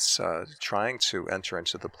I guess trying to enter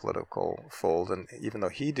into the political fold. And even though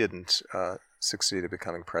he didn't succeed at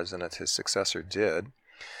becoming president, his successor did.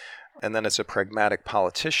 And then as a pragmatic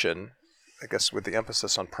politician, I guess with the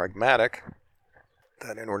emphasis on pragmatic,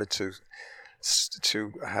 that in order to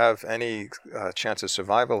have any chance of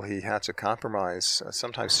survival, he had to compromise,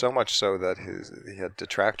 sometimes so much so that he had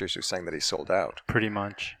detractors who saying that he sold out. Pretty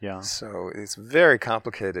much, yeah. So it's a very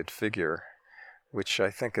complicated figure, which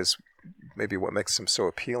I think is maybe what makes him so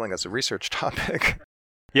appealing as a research topic.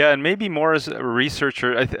 Yeah, and maybe more as a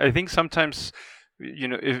researcher. I think sometimes,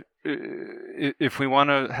 if we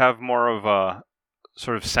want to have more of a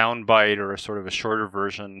sort of soundbite or a sort of a shorter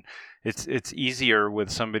version, it's easier with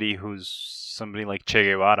somebody like Che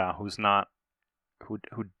Guevara, who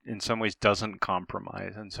in some ways doesn't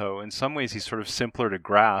compromise. And so in some ways he's sort of simpler to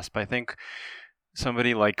grasp. I think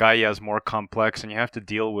somebody like Gaya is more complex, and you have to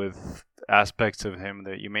deal with aspects of him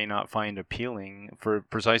that you may not find appealing for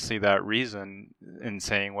precisely that reason, in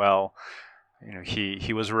saying, well,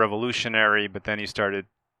 he was a revolutionary, but then he started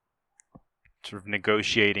sort of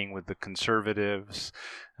negotiating with the conservatives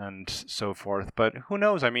and so forth. But who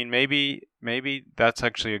knows? I mean, maybe that's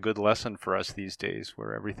actually a good lesson for us these days,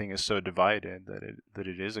 where everything is so divided that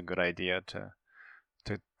it is a good idea to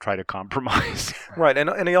try to compromise. Right,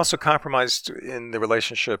 and he also compromised in the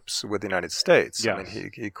relationships with the United States. Yes. I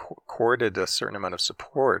mean, he courted a certain amount of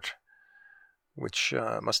support, which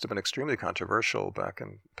must have been extremely controversial back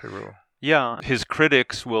in Peru. Yeah, his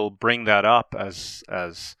critics will bring that up as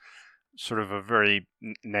sort of a very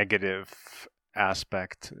negative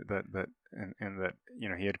aspect that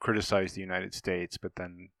he had criticized the United States, but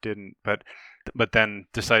then didn't, but then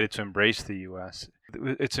decided to embrace the U.S.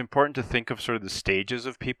 It's important to think of sort of the stages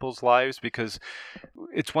of people's lives, because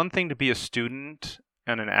it's one thing to be a student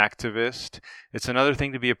and an activist. It's another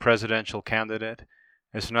thing to be a presidential candidate.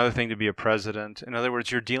 It's another thing to be a president. In other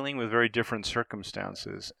words, you're dealing with very different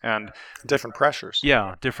circumstances and different pressures.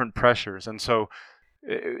 Yeah, different pressures. And so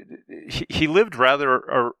he lived rather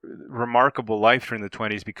a remarkable life during the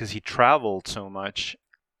 20s because he traveled so much.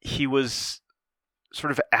 He was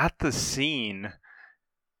sort of at the scene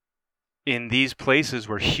in these places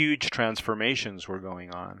where huge transformations were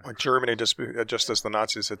going on. Like Germany, just as the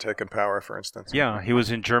Nazis had taken power, for instance. Yeah, he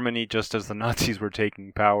was in Germany just as the Nazis were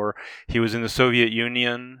taking power. He was in the Soviet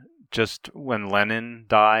Union just when Lenin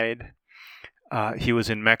died. He was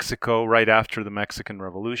in Mexico right after the Mexican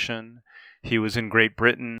Revolution. He was in Great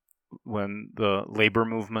Britain when the labor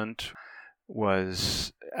movement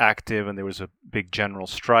was active and there was a big general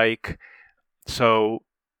strike. So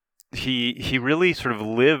he really sort of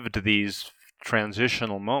lived these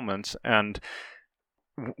transitional moments, and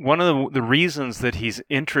one of the reasons that he's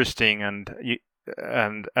interesting and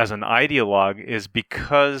as an ideologue is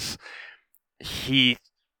because he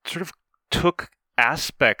sort of took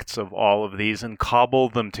aspects of all of these and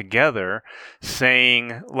cobbled them together,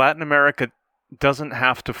 saying Latin America doesn't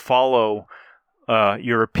have to follow a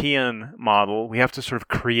European model. We have to sort of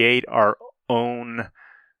create our own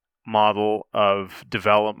model of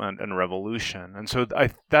development and revolution. And so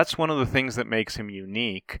that's one of the things that makes him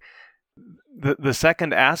unique. The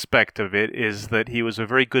second aspect of it is that he was a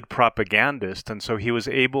very good propagandist, and so he was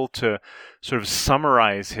able to sort of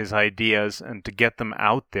summarize his ideas and to get them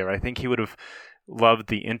out there. I think he would have loved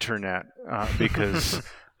the internet because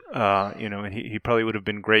he probably would have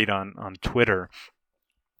been great on Twitter.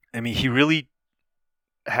 I mean, he really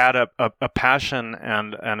had a passion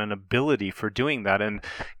and an ability for doing that, and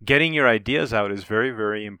getting your ideas out is very,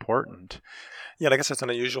 very important. Yeah, I guess that's an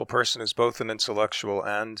unusual person who's both an intellectual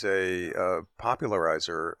and a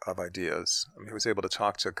popularizer of ideas. I mean, he was able to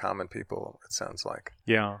talk to common people, it sounds like.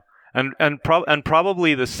 Yeah. And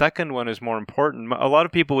probably the second one is more important. A lot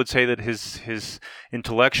of people would say that his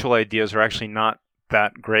intellectual ideas are actually not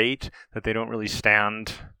that great, that they don't really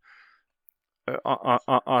stand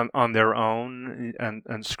on their own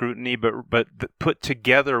and scrutiny, but put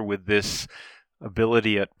together with this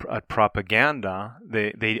ability at propaganda,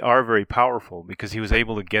 they are very powerful, because he was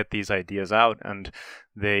able to get these ideas out, and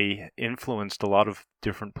they influenced a lot of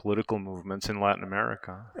different political movements in Latin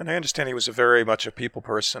America. And I understand he was very much a people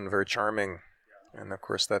person, very charming, and of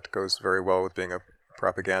course that goes very well with being a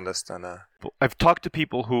propagandist. And I've talked to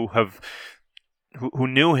people who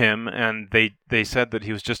knew him, and they said that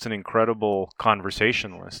he was just an incredible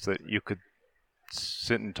conversationalist, that you could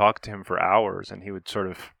sit and talk to him for hours and he would sort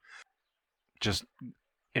of just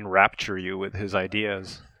enrapture you with his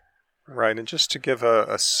ideas. Right, and just to give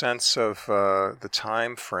a sense of the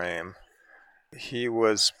time frame, he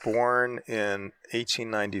was born in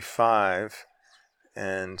 1895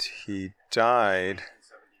 and he died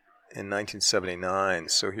in 1979,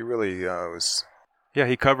 so he really was... Yeah,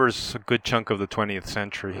 he covers a good chunk of the 20th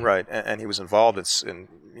century. Right, and he was involved in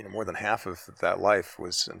more than half of that life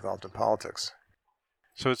was involved in politics.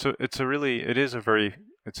 So it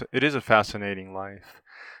is a fascinating life,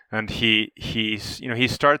 and he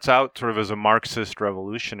starts out sort of as a Marxist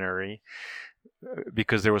revolutionary,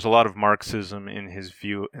 because there was a lot of Marxism in his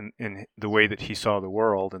view, in the way that he saw the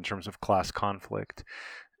world in terms of class conflict,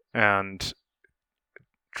 and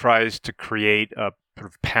tries to create a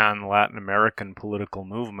sort of pan-Latin American political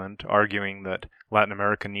movement, arguing that Latin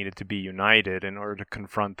America needed to be united in order to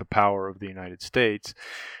confront the power of the United States,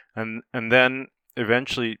 and then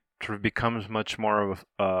eventually sort of becomes much more of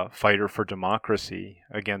a fighter for democracy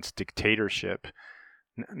against dictatorship.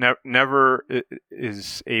 Never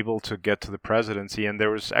is able to get to the presidency, and there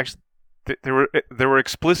were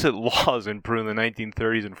explicit laws in Peru in the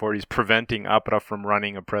 1930s and 40s preventing APRA from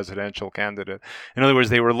running a presidential candidate. In other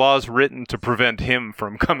words, they were laws written to prevent him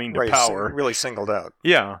from coming to power. Really singled out.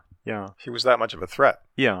 Yeah. He was that much of a threat.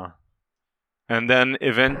 Yeah. And then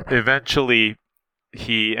eventually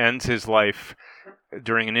he ends his life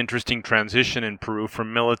during an interesting transition in Peru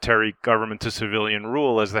from military government to civilian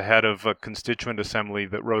rule as the head of a constituent assembly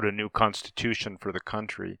that wrote a new constitution for the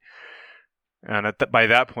country. And by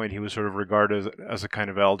that point, he was sort of regarded as a kind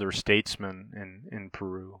of elder statesman in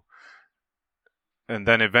Peru. And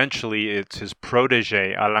then eventually it's his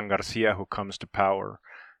protege, Alan Garcia, who comes to power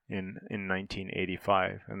in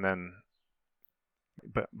 1985. And then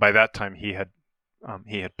by that time, he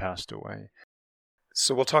had passed away.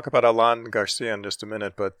 So we'll talk about Alan Garcia in just a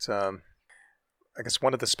minute, but I guess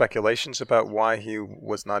one of the speculations about why he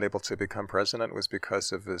was not able to become president was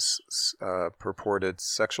because of his purported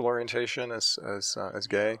sexual orientation as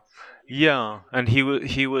gay. Yeah, and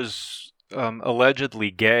he was allegedly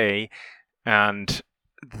gay, and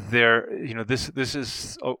this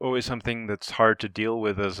is always something that's hard to deal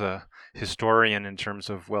with as a historian in terms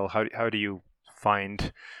of, well, how do you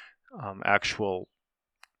find actual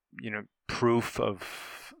proof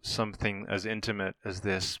of something as intimate as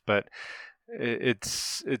this? But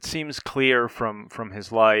it seems clear from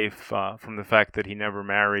his life, from the fact that he never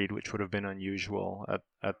married, which would have been unusual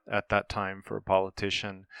at that time for a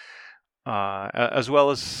politician, as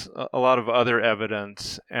well as a lot of other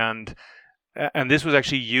evidence, and this was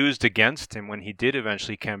actually used against him when he did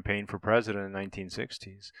eventually campaign for president in the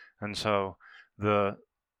 1960s, and so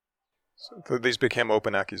these became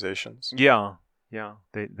open accusations. Yeah,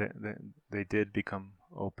 they did become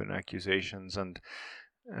open accusations, and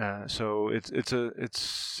so it's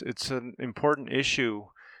an important issue,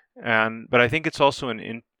 but I think it's also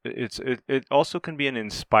it also can be an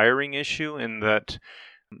inspiring issue in that,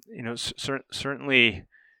 certainly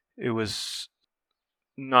it was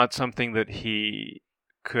not something that he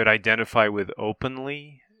could identify with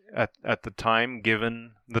openly at the time,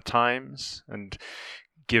 given the times and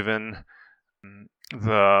given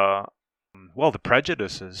the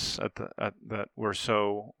prejudices that were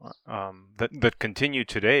so that continue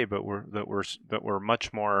today, but were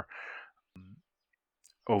much more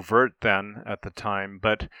overt then at the time.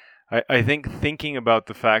 But I think thinking about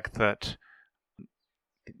the fact that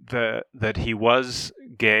he was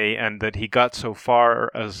gay and that he got so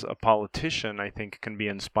far as a politician, I think can be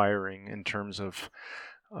inspiring in terms of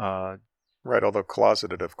right, although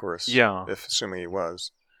closeted, of course. Yeah. If assuming he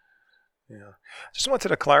was. Yeah. Just wanted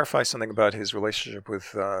to clarify something about his relationship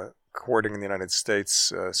with courting in the United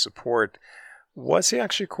States support. Was he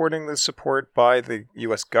actually courting the support by the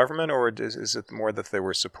U.S. government, or is it more that there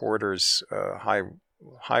were supporters,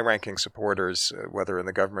 high-ranking supporters, whether in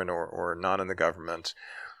the government or not in the government,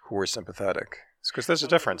 who were sympathetic? Because there's a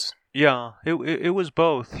difference. Yeah, it was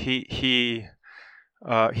both. He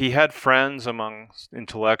had friends among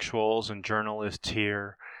intellectuals and journalists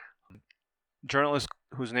here. Journalist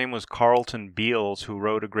whose name was Carlton Beals, who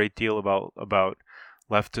wrote a great deal about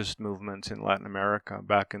leftist movements in Latin America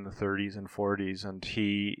back in the 30s and 40s, and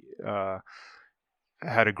he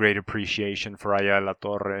had a great appreciation for Aya La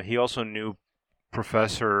Torre. He also knew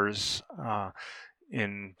professors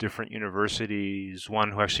in different universities,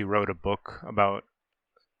 one who actually wrote a book about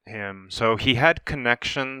him. So he had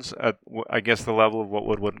connections at, I guess, the level of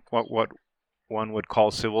what one would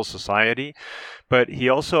call civil society, but he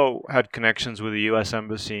also had connections with the U.S.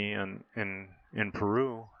 Embassy in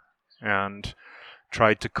Peru, and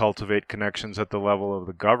tried to cultivate connections at the level of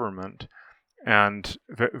the government, and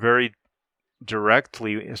very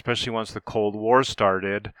directly, especially once the Cold War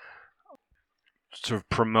started, sort of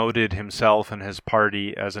promoted himself and his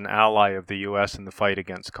party as an ally of the U.S. in the fight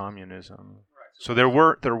against communism. So there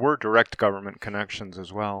were direct government connections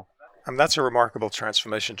as well. And that's a remarkable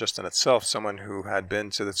transformation just in itself. Someone who had been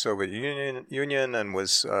to the Soviet Union and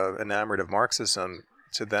was enamored of Marxism,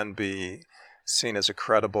 to then be seen as a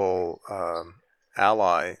credible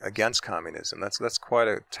ally against communism. That's quite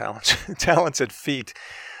a talented feat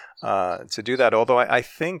to do that. Although I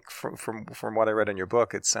think from what I read in your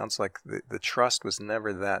book, it sounds like the trust was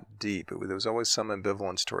never that deep. There was always some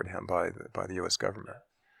ambivalence toward him by the U.S. government.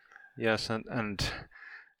 Yes, and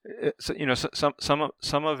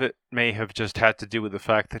some of it may have just had to do with the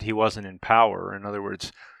fact that he wasn't in power. In other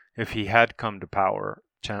words, if he had come to power,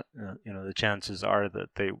 the chances are that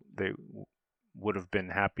they would have been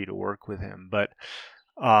happy to work with him. But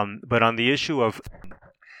on the issue of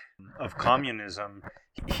communism,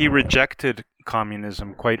 he rejected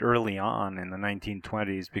communism quite early on in the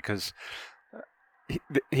 1920s, because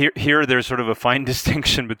here there's sort of a fine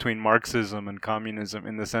distinction between Marxism and communism,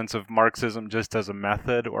 in the sense of Marxism just as a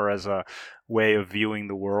method or as a way of viewing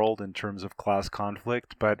the world in terms of class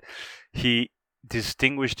conflict. But he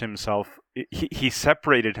distinguished himself, he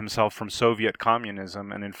separated himself from Soviet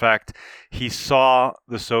communism, and in fact he saw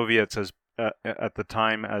the Soviets as at the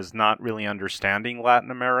time as not really understanding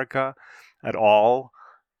Latin America at all,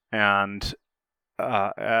 and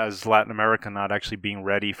as Latin America not actually being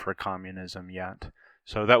ready for communism yet.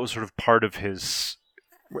 So that was sort of part of his...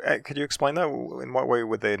 Could you explain that? In what way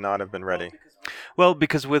would they not have been ready? Well,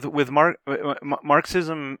 because with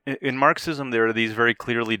Marxism, in Marxism there are these very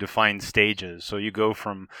clearly defined stages. So you go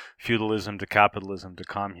from feudalism to capitalism to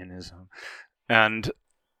communism, and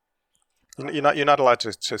you're not allowed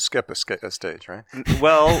to skip a stage, right?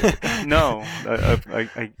 Well, no,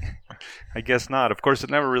 I guess not. Of course, it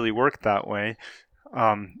never really worked that way,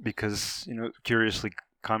 because curiously,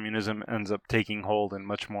 communism ends up taking hold in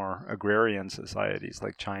much more agrarian societies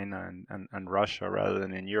like China and Russia rather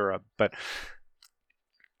than in Europe. But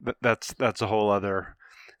that's a whole other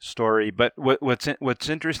story. But what's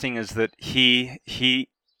interesting is that he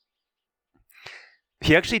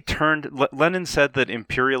he actually Lenin said that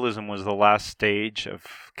imperialism was the last stage of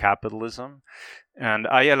capitalism. And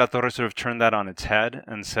Aya La Torre sort of turned that on its head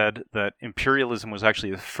and said that imperialism was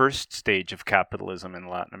actually the first stage of capitalism in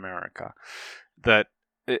Latin America.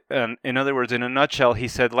 And in other words, in a nutshell, he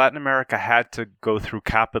said Latin America had to go through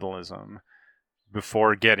capitalism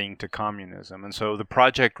before getting to communism. And so the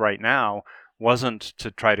project right now wasn't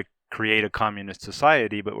to try to create a communist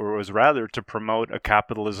society, but was rather to promote a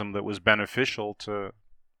capitalism that was beneficial to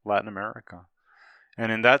Latin America.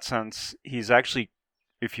 And in that sense, he's actually,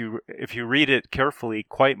 if you read it carefully,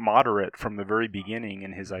 quite moderate from the very beginning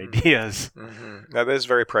in his ideas. Mm-hmm. That is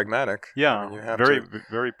very pragmatic. Yeah, I mean,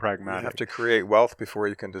 very pragmatic. You have to create wealth before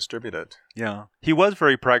you can distribute it. Yeah, he was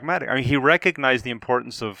very pragmatic. I mean, he recognized the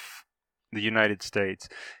importance of the United States.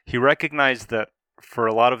 He recognized that for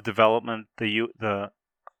a lot of development, the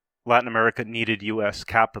Latin America needed U.S.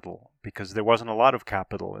 capital because there wasn't a lot of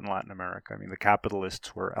capital in Latin America. I mean, the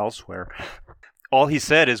capitalists were elsewhere. All he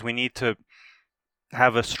said is we need to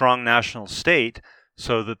have a strong national state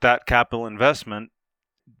so that capital investment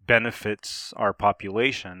benefits our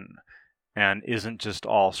population and isn't just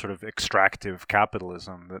all sort of extractive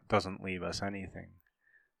capitalism that doesn't leave us anything.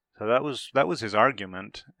 So that was his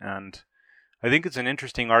argument, and I think it's an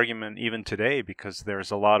interesting argument even today because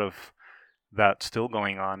there's a lot of that still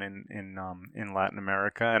going on in Latin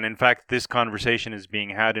America. And in fact, this conversation is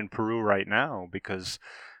being had in Peru right now because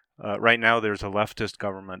right now there's a leftist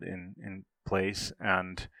government in place,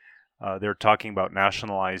 and they're talking about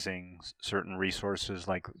nationalizing certain resources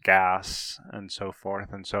like gas and so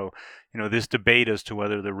forth. And so, this debate as to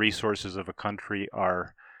whether the resources of a country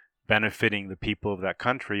are benefiting the people of that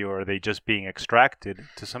country or are they just being extracted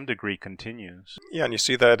to some degree continues. Yeah, and you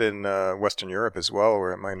see that in Western Europe as well,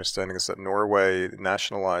 where my understanding is that Norway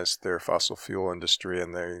nationalized their fossil fuel industry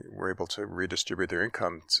and they were able to redistribute their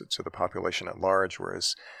income to the population at large,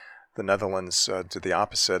 whereas the Netherlands did the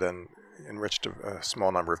opposite and enriched a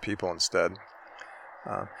small number of people instead.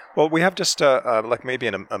 Well, we have just like maybe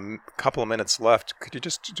in a couple of minutes left. Could you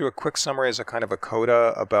just do a quick summary as a kind of a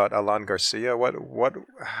coda about Alan Garcia?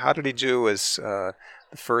 How did he do as the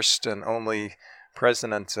first and only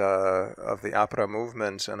president of the APRA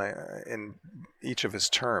movement, and in each of his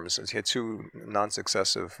terms? He had two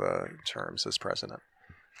non-successive terms as president.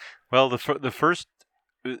 Well, the first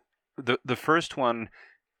one,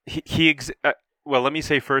 well, let me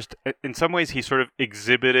say first, in some ways, he sort of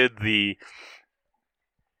exhibited the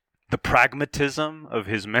pragmatism of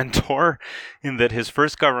his mentor, in that his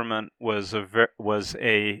first government was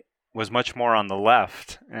much more on the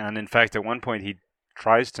left, and in fact, at one point, he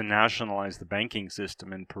tries to nationalize the banking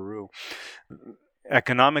system in Peru.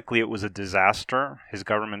 Economically, it was a disaster. His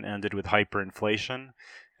government ended with hyperinflation,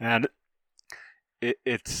 and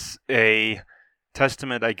it's a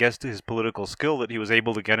testament, I guess, to his political skill that he was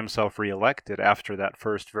able to get himself reelected after that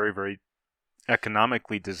first very, very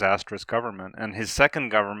economically disastrous government. And his second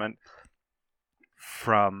government,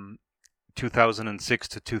 from 2006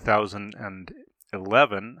 to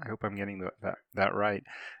 2011, I hope I'm getting that right,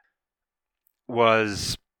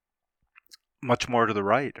 was much more to the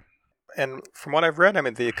right. And from what I've read, I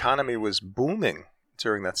mean, the economy was booming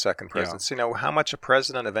during that second presidency. Yeah. How much a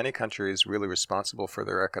president of any country is really responsible for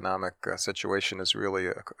their economic situation is really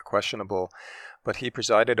questionable. But he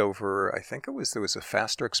presided over, I think there was a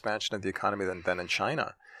faster expansion of the economy than in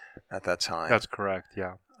China at that time. That's correct,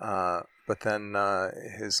 yeah. But then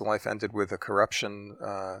his life ended with a corruption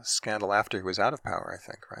scandal after he was out of power, I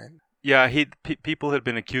think, right? Yeah, people had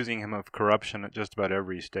been accusing him of corruption at just about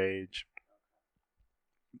every stage.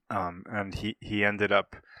 And he ended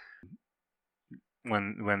up,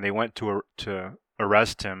 when they went to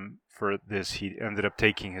arrest him for this, he ended up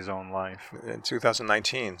taking his own life. In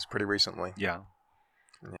 2019, it's pretty recently. Yeah.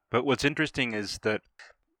 But what's interesting is that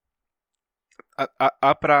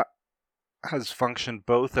APRA has functioned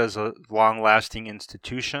both as a long-lasting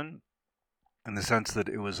institution, in the sense that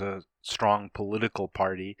it was a strong political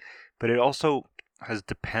party, but it also has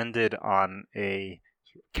depended on a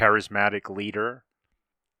charismatic leader.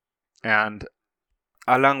 And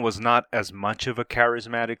Alan was not as much of a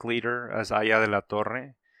charismatic leader as Aya de la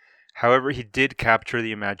Torre. However, he did capture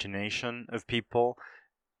the imagination of people,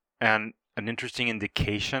 and an interesting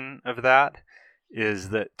indication of that is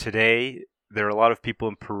that today there are a lot of people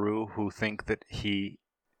in Peru who think that he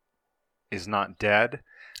is not dead,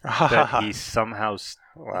 that he somehow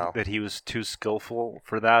that he was too skillful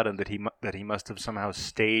for that, and that he must have somehow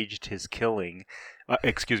staged his killing.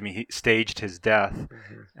 He staged his death,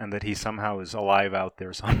 mm-hmm. and that he somehow is alive out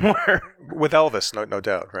there somewhere. With Elvis, no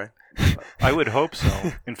doubt, right? I would hope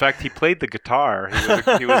so. In fact, he played the guitar.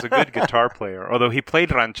 He was a good guitar player, although he played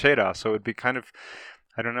ranchera, so it'd be kind of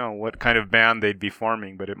I don't know what kind of band they'd be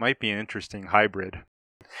forming, but it might be an interesting hybrid.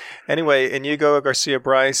 Anyway, Inigo Garcia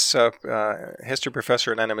Bryce, history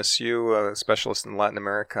professor at NMSU, specialist in Latin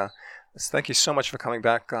America. Thank you so much for coming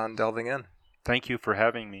back on Delving In. Thank you for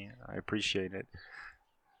having me. I appreciate it.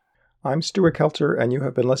 I'm Stuart Kelter, and you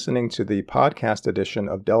have been listening to the podcast edition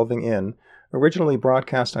of Delving In, originally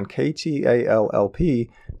broadcast on KTAL-LP,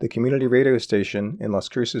 the community radio station in Las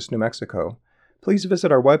Cruces, New Mexico. Please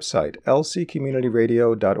visit our website,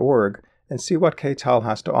 lccommunityradio.org, and see what KTAL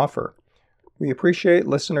has to offer. We appreciate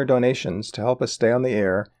listener donations to help us stay on the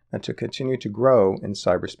air and to continue to grow in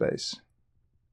cyberspace.